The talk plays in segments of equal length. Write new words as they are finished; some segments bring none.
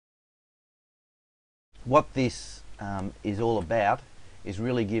What this is all about is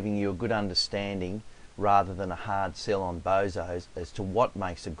really giving you a good understanding rather than a hard sell on Bozos as to what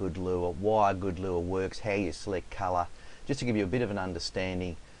makes a good lure, why a good lure works, how you select colour, just to give you a bit of an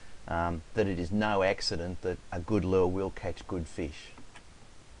understanding that it is no accident that a good lure will catch good fish.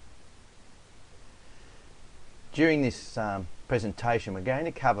 During this presentation we're going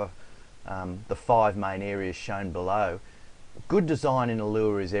to cover the 5 main areas shown below. Good design in a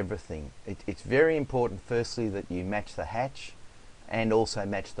lure is everything. It's very important firstly that you match the hatch and also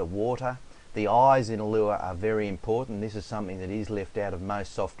match the water. The eyes in a lure are very important. This is something that is left out of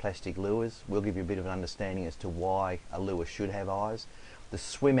most soft plastic lures. We'll give you a bit of an understanding as to why a lure should have eyes. The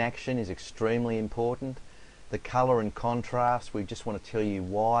swim action is extremely important. The colour and contrast, we just want to tell you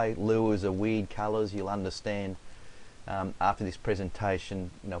why lures are weird colours. You'll understand after this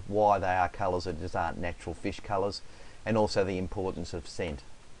presentation, why they are colours that just aren't natural fish colours, and also the importance of scent.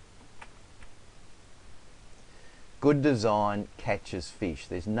 Good design catches fish.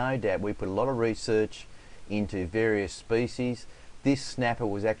 There's no doubt. We put a lot of research into various species. This snapper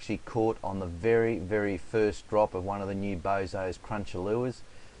was actually caught on the very first drop of one of the new Bozos Cruncher lures.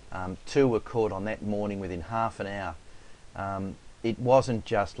 2 were caught on that morning within half an hour. It wasn't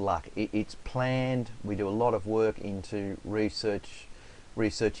just luck. It's planned. We do a lot of work into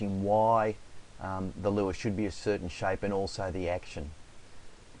researching why the lure should be a certain shape and also the action.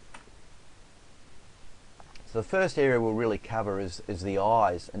 So the first area we'll really cover is the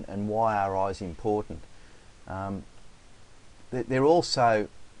eyes and why are eyes important. They're also,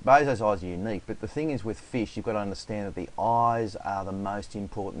 Bozos eyes are unique, but the thing is with fish you've got to understand that the eyes are the most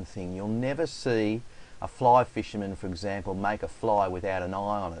important thing. You'll never see a fly fisherman, for example, make a fly without an eye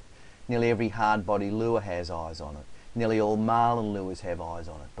on it. Nearly every hard body lure has eyes on it. Nearly all marlin lures have eyes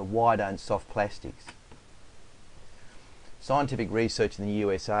on it. But why don't soft plastics? Scientific research in the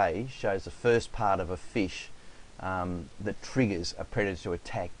USA shows the first part of a fish that triggers a predator to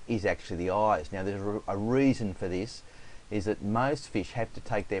attack is actually the eyes. Now there's a reason for this, is that most fish have to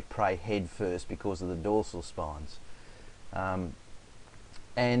take their prey head first because of the dorsal spines. And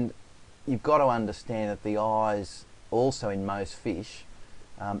you've got to understand that the eyes also in most fish,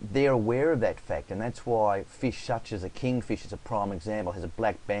 they're aware of that fact, and that's why fish such as a kingfish is a prime example, has a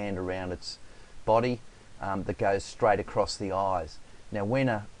black band around its body that goes straight across the eyes. Now when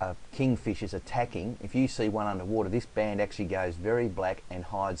a kingfish is attacking, if you see one underwater, this band actually goes very black and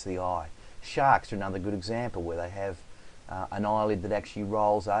hides the eye. Sharks are another good example where they have an eyelid that actually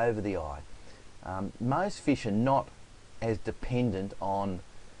rolls over the eye. Most fish are not as dependent on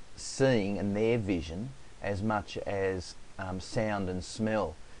seeing and their vision as much as sound and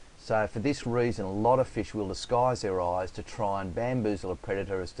smell. So for this reason a lot of fish will disguise their eyes to try and bamboozle a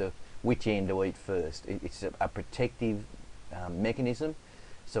predator as to which end to eat first. It's a protective mechanism.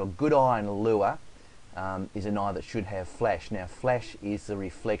 So a good eye in a lure is an eye that should have flash. Now flash is the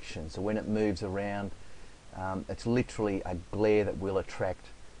reflection, so when it moves around it's literally a glare that will attract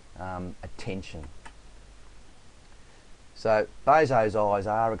attention. So Bozos eyes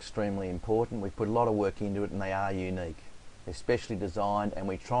are extremely important. We put a lot of work into it and they are unique. They're specially designed and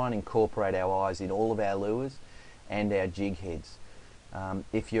we try and incorporate our eyes in all of our lures and our jig heads.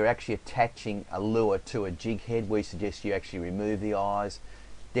 If you're actually attaching a lure to a jig head, we suggest you actually remove the eyes.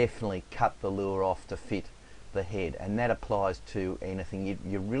 Definitely cut the lure off to fit the head, and that applies to anything.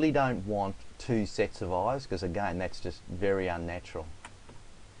 You really don't want 2 sets of eyes because again that's just very unnatural.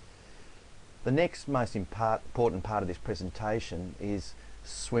 The next most important part of this presentation is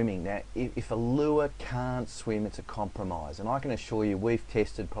swimming. Now if a lure can't swim, it's a compromise, and I can assure you we've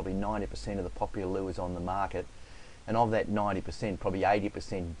tested probably 90% of the popular lures on the market, and of that 90% probably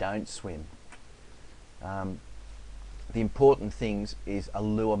 80% don't swim. The important things is a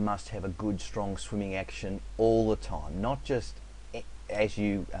lure must have a good strong swimming action all the time, not just as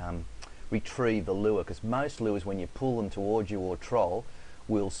you retrieve the lure, because most lures when you pull them towards you or troll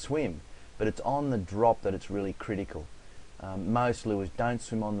will swim, but it's on the drop that it's really critical. Most lures don't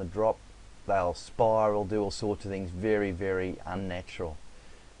swim on the drop. They'll spiral, do all sorts of things, very unnatural.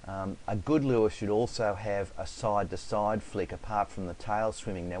 A good lure should also have a side to side flick apart from the tail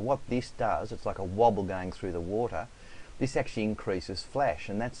swimming. Now what this does, it's like a wobble going through the water. This actually increases flash,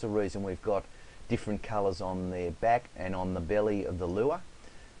 and that's the reason we've got different colours on the back and on the belly of the lure.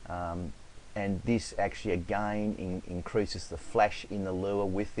 And this actually again increases the flash in the lure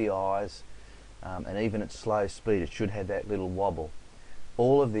with the eyes, and even at slow speed it should have that little wobble.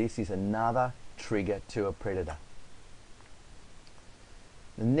 All of this is another trigger to a predator.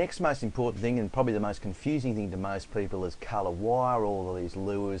 The next most important thing, and probably the most confusing thing to most people, is colour. Why are all of these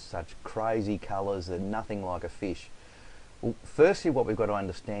lures such crazy colours? They're nothing like a fish. Well, firstly, what we've got to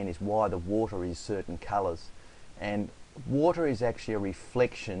understand is why the water is certain colours. And water is actually a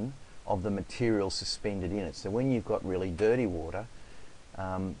reflection of the material suspended in it. So when you've got really dirty water,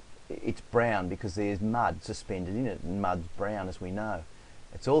 it's brown because there's mud suspended in it, and mud's brown, as we know.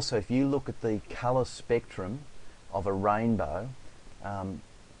 It's also, if you look at the colour spectrum of a rainbow,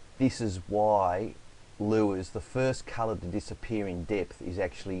 this is why lures, the first colour to disappear in depth is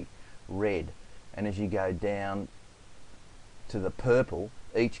actually red. And as you go down to the purple,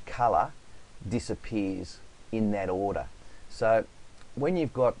 each colour disappears in that order. So when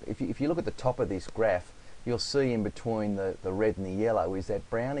you've got, if you look at the top of this graph, you'll see in between the red and the yellow is that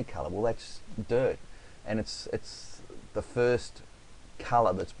browny colour. Well, that's dirt, and it's the first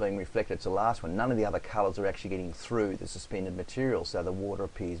colour that's being reflected. It's the last one. None of the other colours are actually getting through the suspended material, so the water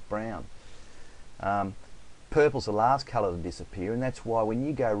appears brown. Purple's the last colour to disappear, and that's why when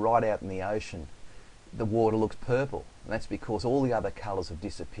you go right out in the ocean, the water looks purple, and that's because all the other colours have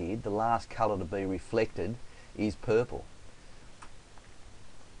disappeared. The last colour to be reflected is purple.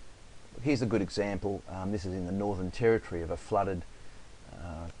 Here's a good example. This is in the Northern Territory of a flooded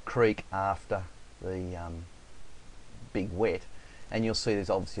creek after the big wet, and you'll see there's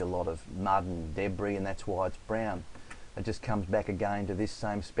obviously a lot of mud and debris, and that's why it's brown. It just comes back again to this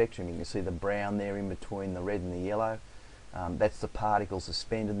same spectrum. You can see the brown there in between the red and the yellow. That's the particles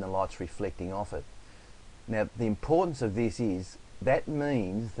suspended and the light's reflecting off it. Now, the importance of this is that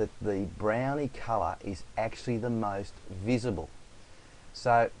means that the browny colour is actually the most visible.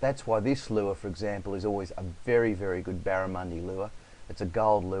 So that's why this lure, for example, is always a very, very good barramundi lure. It's a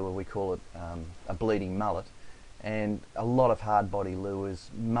gold lure, we call it a bleeding mullet. And a lot of hard body lures,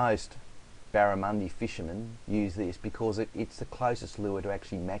 most barramundi fishermen use this because it's the closest lure to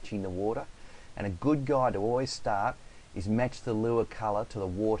actually matching the water. And a good guide to always start is match the lure colour to the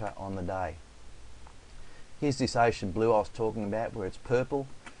water on the day. Here's this ocean blue I was talking about where it's purple.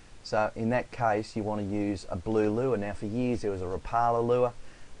 So in that case you want to use a blue lure. Now for years there was a Rapala lure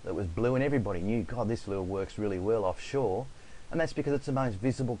that was blue and everybody knew, God, this lure works really well offshore, and that's because it's the most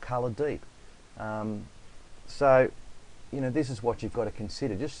visible colour deep. So you know, this is what you've got to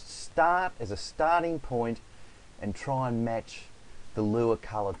consider. Just start as a starting point and try and match the lure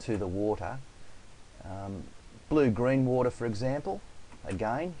colour to the water. Blue-green water, for example,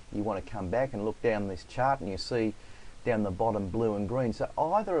 again, you want to come back and look down this chart and you see down the bottom blue and green. So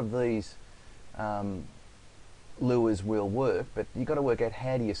either of these lures will work, but you've got to work out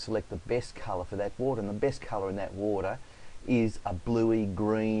how do you select the best colour for that water, and the best colour in that water is a bluey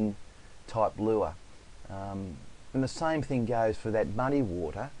green type lure. And the same thing goes for that muddy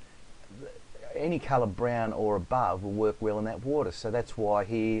water. Any colour brown or above will work well in that water. So that's why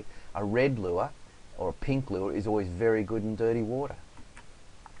here a red lure or a pink lure is always very good in dirty water.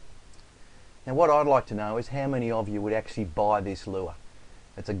 Now what I'd like to know is how many of you would actually buy this lure.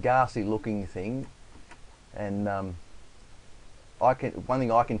 It's a ghastly looking thing, and one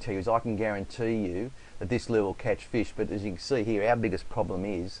thing I can tell you is I can guarantee you that this lure will catch fish, but as you can see here, our biggest problem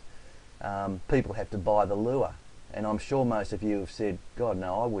is people have to buy the lure. And I'm sure most of you have said, God,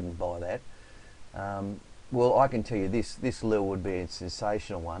 no, I wouldn't buy that. Well, I can tell you this lure would be a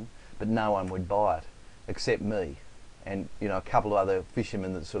sensational one, but no one would buy it except me and, you know, a couple of other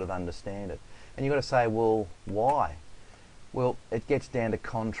fishermen that sort of understand it. And you've got to say, well, why? Well, it gets down to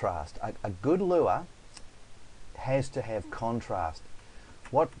contrast. A good lure has to have contrast.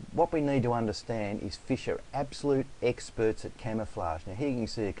 What we need to understand is fish are absolute experts at camouflage. Now here you can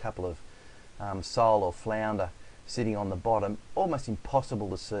see a couple of sole or flounder sitting on the bottom, almost impossible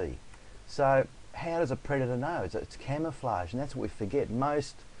to see. So how does a predator know? It's camouflage, and that's what we forget.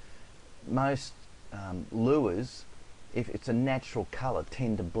 Most lures, if it's a natural colour,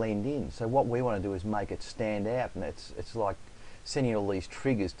 tend to blend in. So what we want to do is make it stand out, and it's like sending all these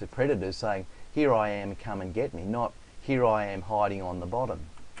triggers to predators saying, here I am, come and get me, not here I am hiding on the bottom.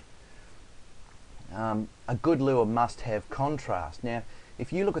 A good lure must have contrast. Now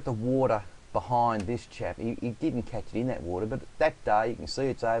if you look at the water behind this chap, he didn't catch it in that water, but that day you can see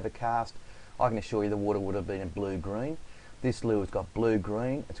it's overcast. I can assure you the water would have been a blue-green. This lure's got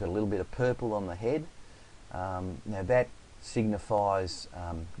blue-green, it's got a little bit of purple on the head. Now that signifies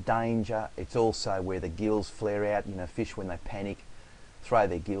danger. It's also where the gills flare out. You know, fish when they panic throw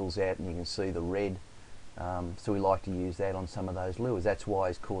their gills out and you can see the red. So we like to use that on some of those lures. That's why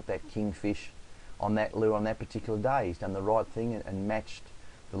he's caught that kingfish on that lure on that particular day. He's done the right thing and matched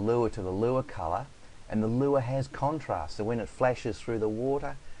the lure to the lure colour, and the lure has contrast, so when it flashes through the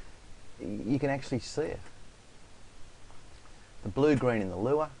water you can actually see it. The blue-green in the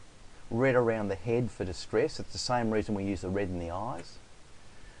lure, red around the head for distress. It's the same reason we use the red in the eyes.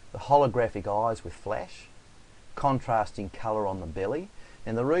 The holographic eyes with flash, contrasting colour on the belly.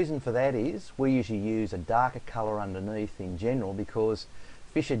 And the reason for that is we usually use a darker colour underneath in general because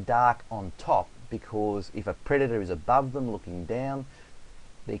fish are dark on top, because if a predator is above them looking down,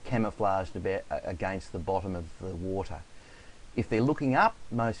 they're camouflaged against the bottom of the water. If they're looking up,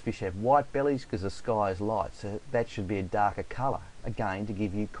 most fish have white bellies because the sky is light, so that should be a darker colour, again to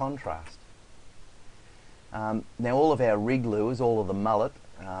give you contrast. Now all of our rig lures, all of the mullet,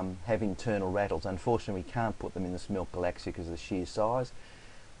 have internal rattles. Unfortunately we can't put them in the Smelt Galaxia because of the sheer size.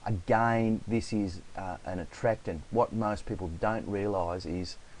 Again, this is an attractant. What most people don't realise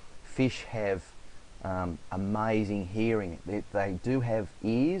is fish have amazing hearing. They do have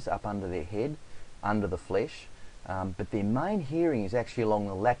ears up under their head, under the flesh, but their main hearing is actually along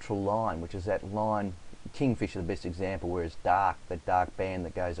the lateral line, which is that line. Kingfish are the best example, where it's dark, that dark band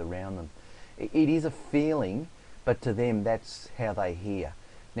that goes around them. It is a feeling, but to them that's how they hear.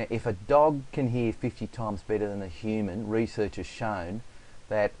 Now if a dog can hear 50 times better than a human, research has shown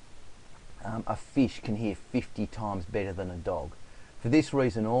that a fish can hear 50 times better than a dog. For this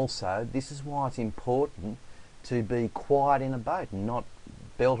reason also, this is why it's important to be quiet in a boat and not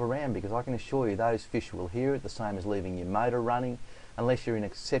belt around, because I can assure you those fish will hear it, the same as leaving your motor running. Unless you're in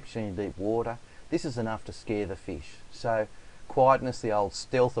exceptionally deep water, this is enough to scare the fish. So quietness, the old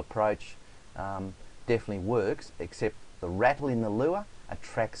stealth approach, definitely works, except the rattle in the lure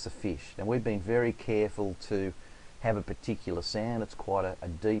attracts the fish. Now we've been very careful to have a particular sound. It's quite a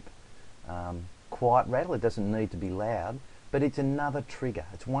deep, quiet rattle. It doesn't need to be loud, but it's another trigger.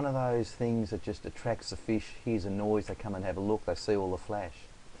 It's one of those things that just attracts the fish, hears a noise, they come and have a look, they see all the flash.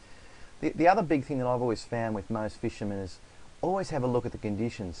 The other big thing that I've always found with most fishermen is always have a look at the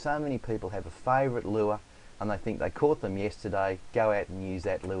conditions. So many people have a favourite lure and they think they caught them yesterday, go out and use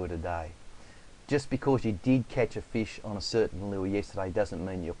that lure today. Just because you did catch a fish on a certain lure yesterday doesn't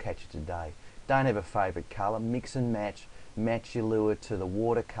mean you'll catch it today. Don't have a favourite colour, mix and match your lure to the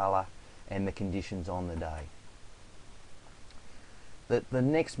water colour and the conditions on the day. The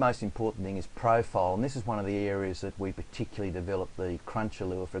next most important thing is profile, and this is one of the areas that we particularly developed the cruncher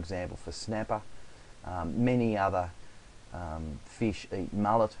lure, for example, for snapper. Many other fish eat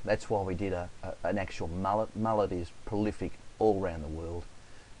mullet. That's why we did an actual mullet. Mullet is prolific all around the world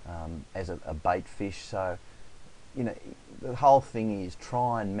as a bait fish. So, you know, the whole thing is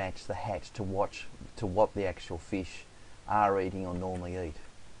try and match the hatch to what the actual fish are eating or normally eat.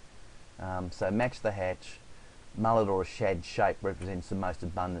 So match the hatch. Mullet or a shad shape represents the most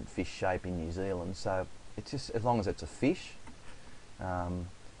abundant fish shape in New Zealand. So it's just as long as it's a fish, and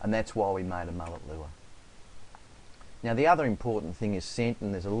that's why we made a mullet lure. Now the other important thing is scent,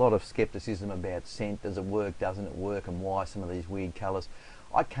 and there's a lot of skepticism about scent. Does it work, doesn't it work, and why some of these weird colours.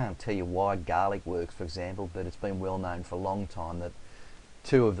 I can't tell you why garlic works, for example, but it's been well known for a long time that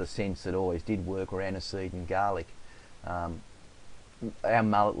two of the scents that always did work were aniseed and garlic. Our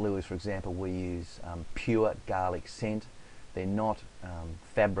mullet lures, for example, we use pure garlic scent. They're not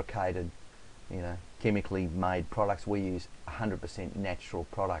fabricated, chemically made products. We use 100% natural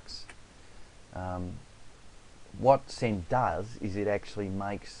products. What scent does is it actually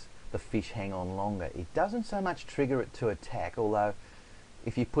makes the fish hang on longer. It doesn't so much trigger it to attack, although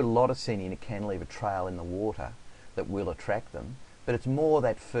if you put a lot of scent in, it can leave a trail in the water that will attract them. But it's more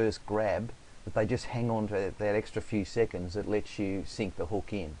that first grab that they just hang on to that extra few seconds that lets you sink the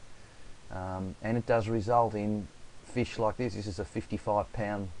hook in. And it does result in fish like this. This is a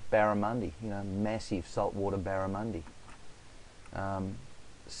 55-pound barramundi, massive saltwater barramundi.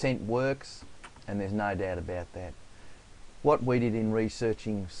 Scent works, and there's no doubt about that. What we did in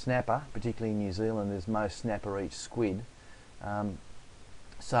researching snapper, particularly in New Zealand, is most snapper eat squid.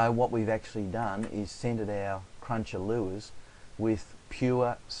 So what we've actually done is scented our cruncher lures with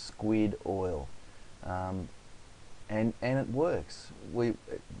pure squid oil, and it works.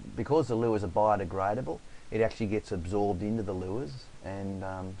 Because the lures are biodegradable, it actually gets absorbed into the lures, and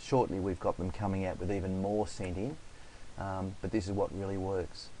shortly we've got them coming out with even more scent in, but this is what really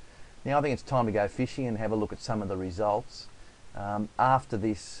works. Now I think it's time to go fishing and have a look at some of the results. After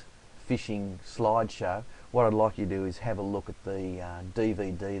this fishing slideshow, what I'd like you to do is have a look at the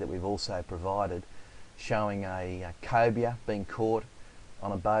DVD that we've also provided, showing a cobia being caught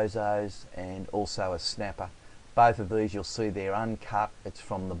on a bozos and also a snapper. Both of these you'll see they're uncut. It's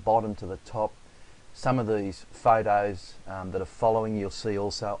from the bottom to the top. Some of these photos that are following, you'll see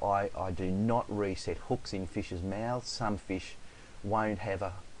also I do not reset hooks in fish's mouths. Some fish won't have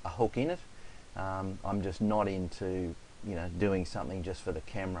a hook in it. I'm just not into doing something just for the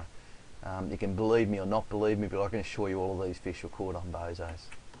camera. You can believe me or not believe me, but I can assure you all of these fish were caught on bozos.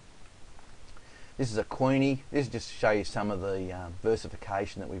 This is a queenie. This is just to show you some of the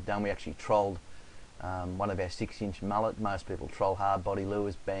versification that we've done. We actually trolled One of our 6-inch mullet, most people troll hard body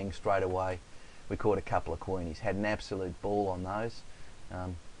lures, bang, straight away. We caught a couple of queenies, had an absolute ball on those.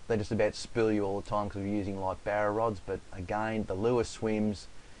 They just about spill you all the time because we're using light barra rods, but again, the lure swims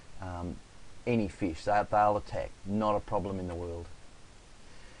any fish, they'll attack, not a problem in the world.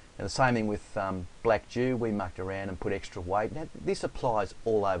 And the same thing with black dew, we mucked around and put extra weight. Now, this applies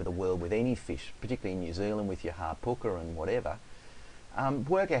all over the world with any fish, particularly in New Zealand with your harpooker and whatever.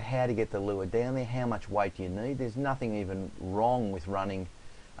 Work out how to get the lure down there, how much weight you need. There's nothing even wrong with running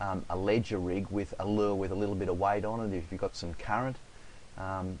a ledger rig with a lure with a little bit of weight on it if you've got some current.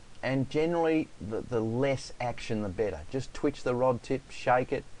 And generally, the less action the better. Just twitch the rod tip,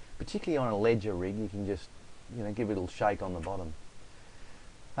 shake it. Particularly on a ledger rig, you can just give it a little shake on the bottom.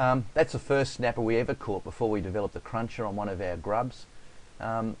 That's the first snapper we ever caught before we developed the cruncher on one of our grubs.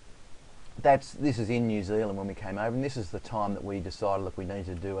 This is in New Zealand when we came over, and this is the time that we decided, look, we need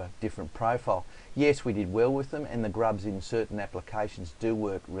to do a different profile. Yes, we did well with them, and the grubs in certain applications do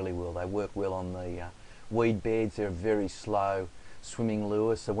work really well. They work well on the weed beds. They're a very slow swimming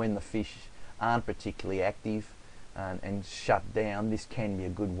lure, so when the fish aren't particularly active and shut down, this can be a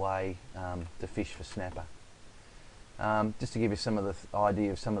good way to fish for snapper. Just to give you some of the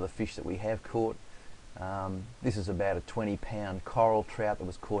idea of some of the fish that we have caught, this is about a 20-pound coral trout that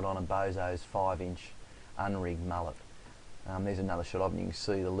was caught on a Bozo's 5-inch unrigged mullet. There's another shot of it, and you can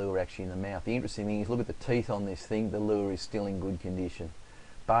see the lure actually in the mouth. The interesting thing is, look at the teeth on this thing, the lure is still in good condition.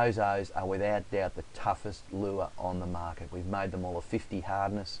 Bozos are without doubt the toughest lure on the market. We've made them all a 50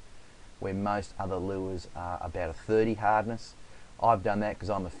 hardness, where most other lures are about a 30 hardness. I've done that because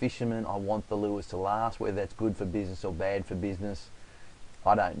I'm a fisherman. I want the lures to last. Whether that's good for business or bad for business,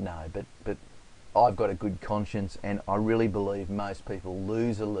 I don't know, but I've got a good conscience, and I really believe most people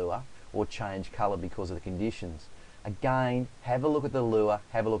lose a lure or change colour because of the conditions. Again, have a look at the lure,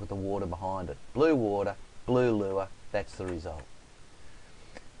 have a look at the water behind it. Blue water, blue lure, that's the result.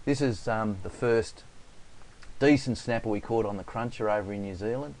 This is the first decent snapper we caught on the cruncher over in New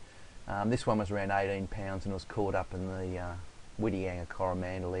Zealand. This one was around 18 pounds and was caught up in the Whitianga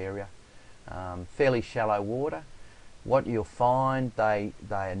Coromandel area. Fairly shallow water. What you'll find, they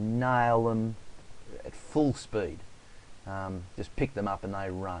nail them at full speed. Just pick them up and they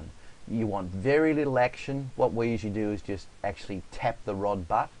run. You want very little action. What we usually do is just actually tap the rod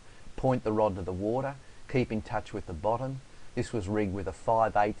butt, point the rod to the water, keep in touch with the bottom. This was rigged with a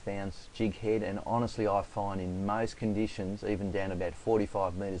 5/8 ounce jig head, and honestly I find in most conditions, even down about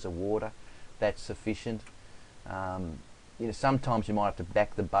 45 metres of water, that's sufficient. Sometimes you might have to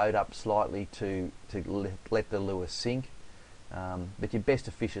back the boat up slightly to let the lure sink, but you're best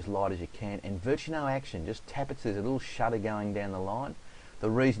to fish as light as you can, and virtually no action. Just tap it so there's a little shudder going down the line. The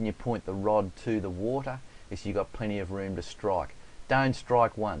reason you point the rod to the water is you've got plenty of room to strike. Don't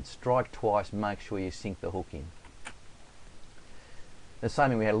strike once, strike twice, make sure you sink the hook in. The same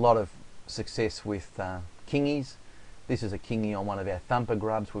thing, we had a lot of success with kingies. This is a kingy on one of our thumper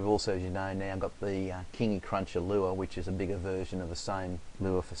grubs. We've also, as you know now, got the kingy cruncher lure, which is a bigger version of the same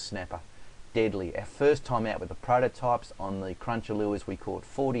lure for snapper. Deadly. Our first time out with the prototypes on the cruncher lures, we caught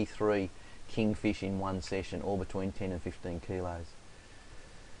 43 kingfish in one session, all between 10 and 15 kilos.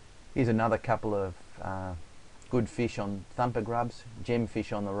 Here's another couple of good fish on thumper grubs.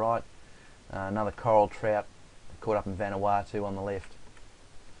 Gemfish on the right, another coral trout caught up in Vanuatu on the left.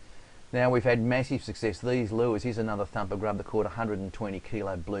 Now we've had massive success. These lures, here's another thumper grub that caught 120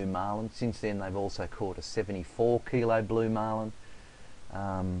 kilo blue marlin. Since then they've also caught a 74 kilo blue marlin.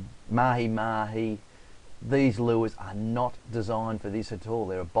 Mahi mahi. These lures are not designed for this at all.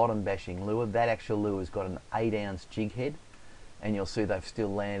 They're a bottom bashing lure. That actual lure's got an 8 ounce jig head, and you'll see they've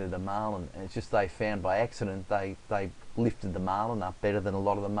still landed a marlin. And it's just they found by accident they lifted the marlin up better than a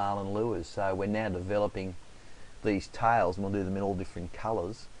lot of the marlin lures. So we're now developing these tails, and we'll do them in all different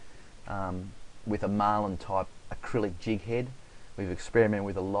colours. With a marlin type acrylic jig head. We've experimented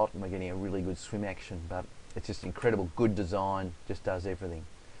with a lot and we're getting a really good swim action, but it's just incredible, good design, just does everything.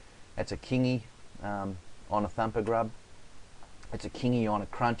 That's a kingy on a thumper grub. It's a kingy on a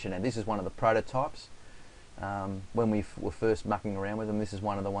cruncher. Now this is one of the prototypes. When we were first mucking around with them, this is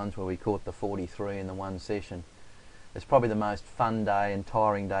one of the ones where we caught the 43 in the one session. It's probably the most fun day and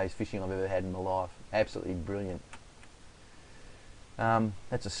tiring days fishing I've ever had in my life. Absolutely brilliant.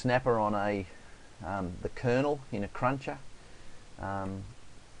 That's a snapper on the Colonel in a cruncher.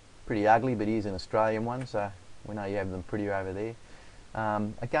 Pretty ugly, but here's an Australian one, so we know you have them pretty over there.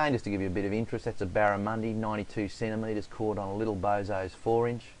 Again, just to give you a bit of interest, that's a barramundi, 92 centimetres, caught on a little Bozo's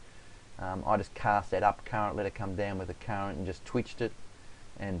 4-inch. I just cast that up current, let it come down with the current and just twitched it,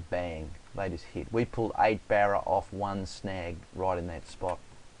 and bang, they just hit. We pulled 8 barra off one snag right in that spot.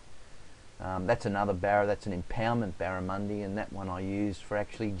 That's another barra, that's an impoundment barramundi, and that one I used for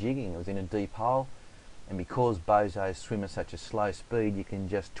actually jigging. It was in a deep hole, and because bozos swim at such a slow speed, you can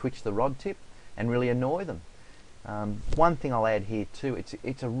just twitch the rod tip and really annoy them. One thing I'll add here too,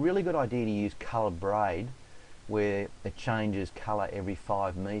 it's a really good idea to use coloured braid where it changes colour every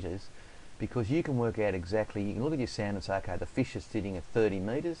 5 metres, because you can work out exactly, you can look at your sound and say, okay, the fish is sitting at 30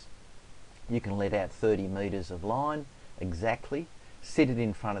 metres, you can let out 30 metres of line exactly, sit it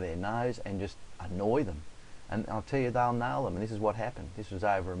in front of their nose and just annoy them. And I'll tell you, they'll nail them, and this is what happened. This was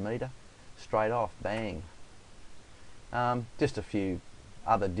over a metre, straight off, bang. Just a few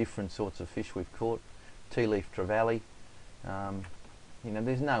other different sorts of fish we've caught. Tea leaf trevally, you know,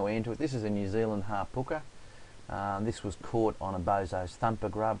 there's no end to it. This is a New Zealand harpooker. This was caught on a Bozo's thumper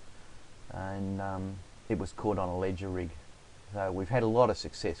grub, and it was caught on a ledger rig. So we've had a lot of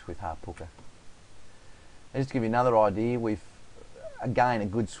success with harpooker. Just to give you another idea, again, a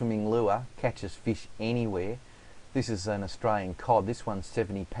good swimming lure, catches fish anywhere. This is an Australian cod, this one's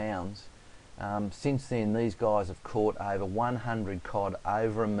 70 pounds. Since then, these guys have caught over 100 cod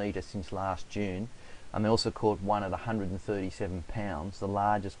over a metre since last June, and they also caught one at 137 pounds, the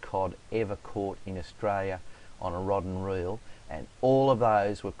largest cod ever caught in Australia on a rod and reel, and all of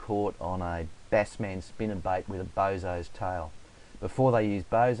those were caught on a Bassman spinnerbait with a Bozo's tail. Before they used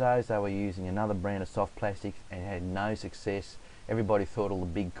Bozos, they were using another brand of soft plastics and had no success. Everybody thought all the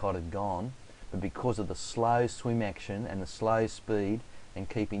big cod had gone, but because of the slow swim action and the slow speed and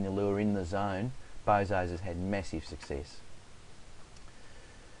keeping the lure in the zone, Bozos has had massive success.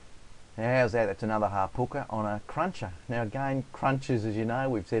 Now how's that? That's another harpooker on a cruncher. Now again, crunchers, as you know,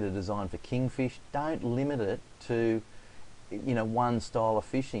 we've said are designed for kingfish. Don't limit it to, you know, one style of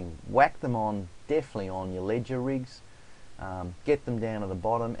fishing. Whack them on, definitely on your ledger rigs. Get them down to the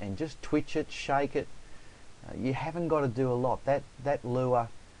bottom and just twitch it, shake it. You haven't got to do a lot. That lure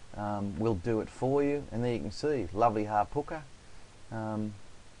will do it for you. And there you can see, lovely harpooker.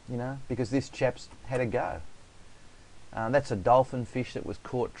 You know, because this chap's had a go. That's a dolphin fish that was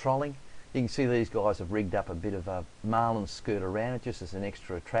caught trolling. You can see these guys have rigged up a bit of a marlin skirt around it just as an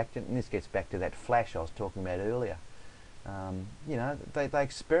extra attractant, and this gets back to that flash I was talking about earlier. You know, they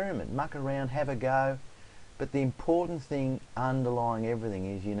experiment, muck around, have a go, but the important thing underlying everything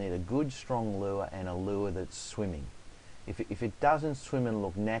is you need a good strong lure and a lure that's swimming. If it doesn't swim and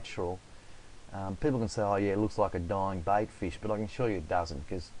look natural, people can say, oh yeah, it looks like a dying bait fish, but I can assure you it doesn't,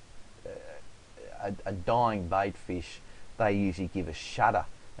 because a dying bait fish, they usually give a shudder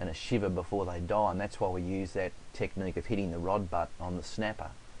and a shiver before they die, and that's why we use that technique of hitting the rod butt on the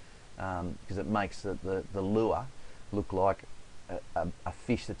snapper, because it makes the lure look like a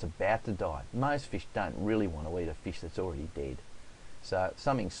fish that's about to die. Most fish don't really want to eat a fish that's already dead, so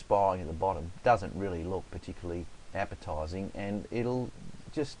something spiraling at the bottom doesn't really look particularly appetizing, and it'll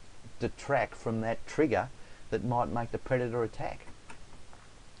just detract from that trigger that might make the predator attack.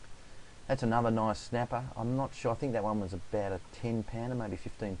 That's another nice snapper. I'm not sure, I think that one was about a 10 pounder, maybe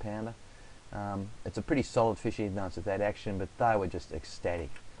 15 pounder. It's a pretty solid fish even though it's at that action, but they were just ecstatic.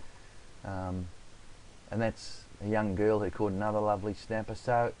 And that's a young girl who caught another lovely snapper.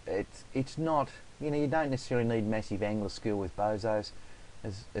 So it's not, you know, you don't necessarily need massive angler skill with Bozos.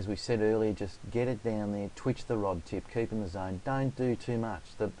 As we said earlier, just get it down there, twitch the rod tip, keep in the zone, don't do too much.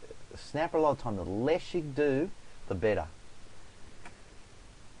 The snapper, a lot of the time, the less you do, the better.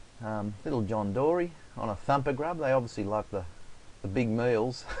 Little John Dory on a thumper grub. They obviously like the big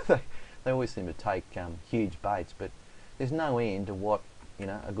meals. they always seem to take huge baits, but there's no end to what, you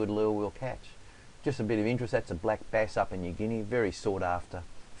know, a good lure will catch. Just a bit of interest, that's a black bass up in New Guinea, very sought after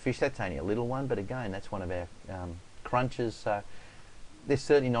fish. That's only a little one, but again, that's one of our crunchers, so they're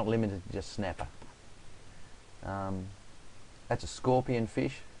certainly not limited to just snapper. That's a scorpion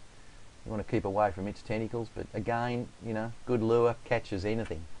fish. You want to keep away from its tentacles, but again, you know, good lure catches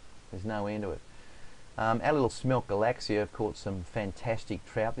anything. There's no end to it. Our little Smelt Galaxia have caught some fantastic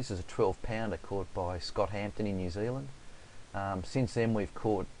trout. This is a 12 pounder caught by Scott Hampton in New Zealand. Since then we've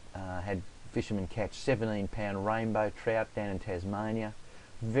had fishermen catch 17 pound rainbow trout down in Tasmania.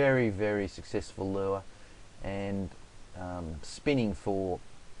 Very, very successful lure, and spinning for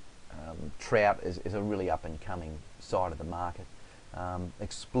trout is a really up and coming side of the market.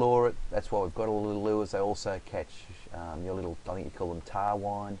 Explore it, that's why we've got all the little lures. They also catch your little, I think you call them tar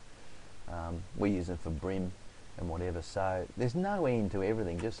wine. We use them for brim and whatever, so there's no end to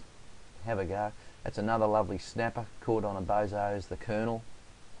everything, just have a go. That's another lovely snapper caught on a Bozo's, the Colonel.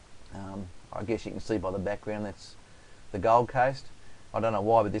 I guess you can see by the background that's the Gold Coast. I don't know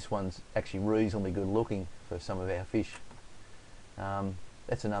why, but this one's actually reasonably good looking for some of our fish.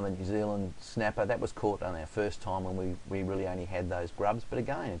 That's another New Zealand snapper. That was caught on our first time when we really only had those grubs, but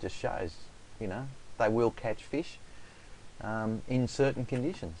again, it just shows you know, they will catch fish in certain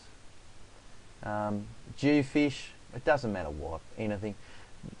conditions. Jewfish, it doesn't matter what, anything.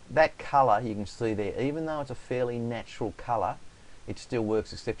 That colour you can see there, even though it's a fairly natural colour, it still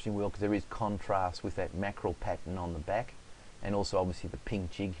works exceptionally well because there is contrast with that mackerel pattern on the back, and also obviously the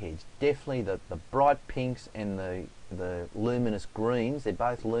pink jig heads. Definitely the bright pinks and the luminous greens, they're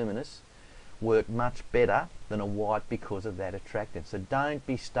both luminous, work much better than a white because of that attractant. So don't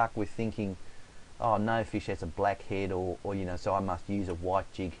be stuck with thinking, oh, no fish has a black head, or you know, so I must use a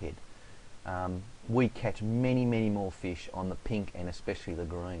white jig head. We catch many more fish on the pink and especially the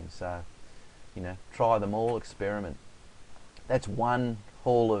green. So, you know, try them all, experiment. That's one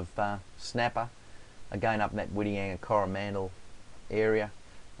haul of snapper, again up in that Whittyanga Coromandel area.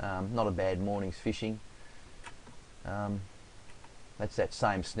 Not a bad morning's fishing. That's that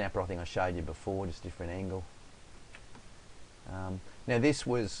same snapper I think I showed you before, just different angle. Now this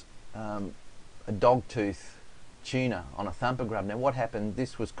was a dogtooth tuna on a thumper grub. Now what happened,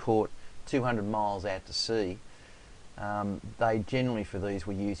 this was caught 200 miles out to sea. They generally for these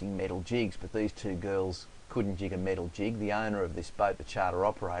were using metal jigs, but these two girls couldn't jig a metal jig. The owner of this boat, the charter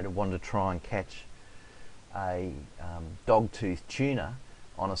operator, wanted to try and catch a dogtooth tuna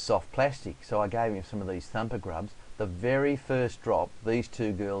on a soft plastic, so I gave him some of these thumper grubs. The very first drop, these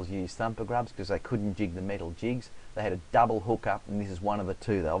two girls used thumper grubs because they couldn't jig the metal jigs. They had a double hook up, and this is one of the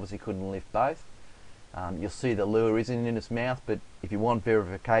two. They obviously couldn't lift both. You'll see the lure isn't in its mouth, but if you want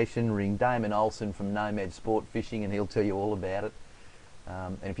verification, ring Damon Olsen from Nomad Sport Fishing and he'll tell you all about it.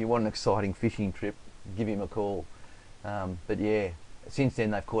 And if you want an exciting fishing trip, give him a call. But yeah, since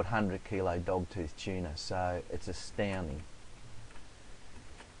then they've caught 100 kilo dogtooth tuna, so it's astounding.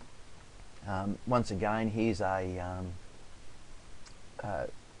 Once again, here's a well,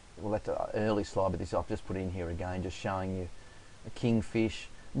 that's an early slide, but this I've just put in here again, just showing you a kingfish,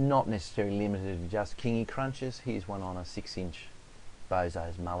 not necessarily limited to just kingy crunches. Here's one on a 6-inch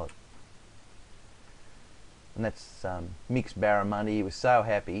Bozo's mullet. And that's mixed barramundi. He was so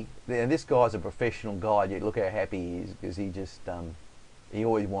happy. This guy's a professional guide, yet look how happy he is, because he just, he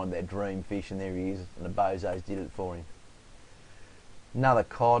always wanted that dream fish, and there he is, and the Bozos did it for him. Another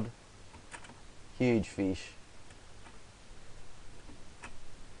cod, huge fish.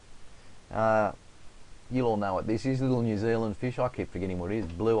 You'll all know what this is, little New Zealand fish. I keep forgetting what it is.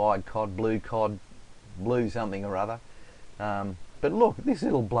 Blue-eyed cod, blue something or other. But look, this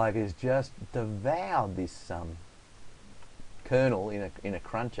little bloke has just devoured this kernel in a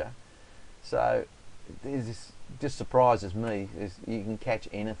cruncher. So this just surprises me. You can catch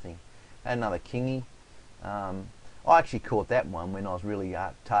anything. Another kingy. I actually caught that one when I was really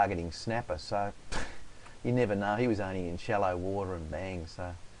targeting snapper. So you never know. He was only in shallow water and bang.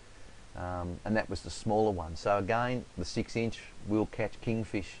 So. And that was the smaller one. So again, the 6-inch will catch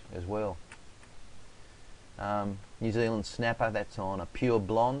kingfish as well. New Zealand snapper, that's on a pure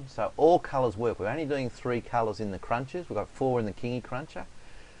blonde. So all colours work. We're only doing 3 colours in the crunches. We've got 4 in the kingy cruncher.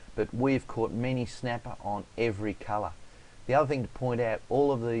 But we've caught many snapper on every colour. The other thing to point out,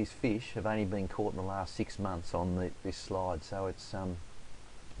 all of these fish have only been caught in the last 6 months on this slide. So it's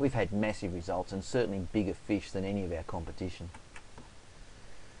we've had massive results, and certainly bigger fish than any of our competition.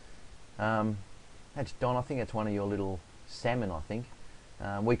 That's Don. I think that's one of your little salmon, I think.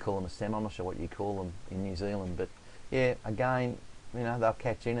 We call them a salmon. I'm not sure what you call them in New Zealand, but yeah, again, you know, they'll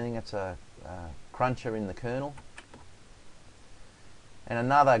catch anything. It's a cruncher in the kernel. And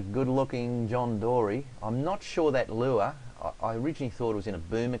another good looking John Dory. I'm not sure that lure, I originally thought it was in a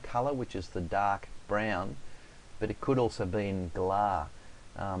boomer colour, which is the dark brown, but it could also be in galah.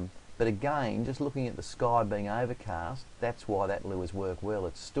 But again, just looking at the sky being overcast, that's why that lures work well.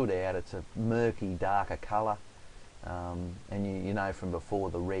 It stood out. It's a murky, darker colour, and you know from before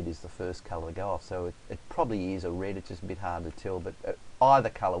the red is the first colour to go off. So it probably is a red. It's just a bit hard to tell. But either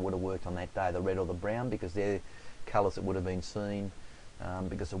colour would have worked on that day, the red or the brown, because they're colours that would have been seen.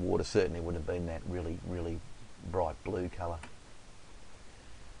 Because the water certainly would have been that really, really bright blue colour.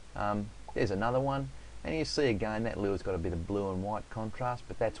 There's another one. And you see again that lure's got a bit of blue and white contrast,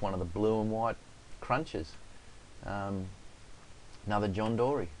 but that's one of the blue and white crunches. Another John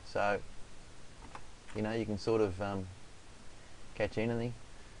Dory. So, you know, you can sort of catch anything.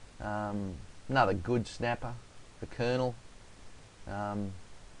 Another good snapper, the kernel.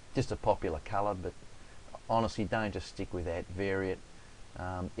 Just a popular colour, but honestly don't just stick with that, vary it.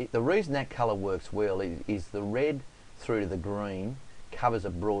 The reason that colour works well is the red through to the green covers a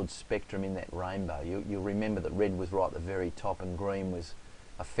broad spectrum in that rainbow. You'll remember that red was right at the very top and green was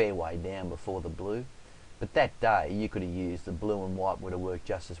a fair way down before the blue. But that day you could have used the blue and white, would have worked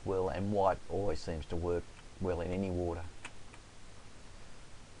just as well, and white always seems to work well in any water.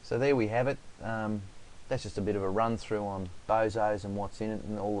 So there we have it. That's just a bit of a run through on Bozos and what's in it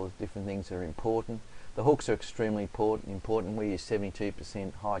and all the different things that are important. The hooks are extremely important. We use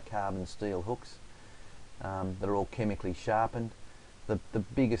 72% high carbon steel hooks that are all chemically sharpened. The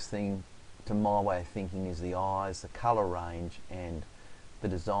biggest thing to my way of thinking is the eyes, the colour range and the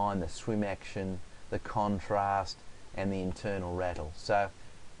design, the swim action, the contrast and the internal rattle. So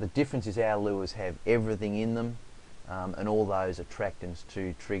the difference is our lures have everything in them and all those attractants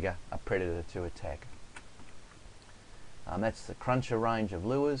to trigger a predator to attack. That's the Cruncher range of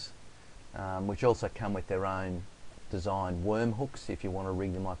lures, which also come with their own designed worm hooks if you want to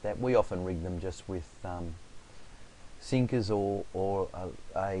rig them like that. We often rig them just with sinkers or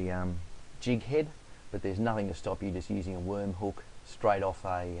a jig head, but there's nothing to stop you just using a worm hook straight off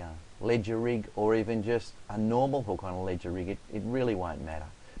a ledger rig, or even just a normal hook on a ledger rig. It really won't matter.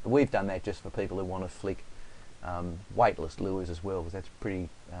 But we've done that just for people who want to flick weightless lures as well, because that's a pretty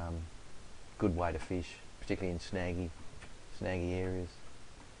good way to fish, particularly in snaggy areas.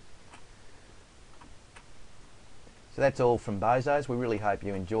 So that's all from Bozos. We really hope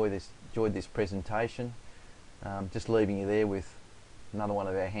you enjoyed this presentation. Just leaving you there with another one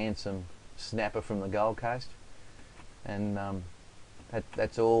of our handsome snapper from the Gold Coast. And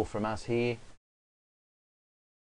that's all from us here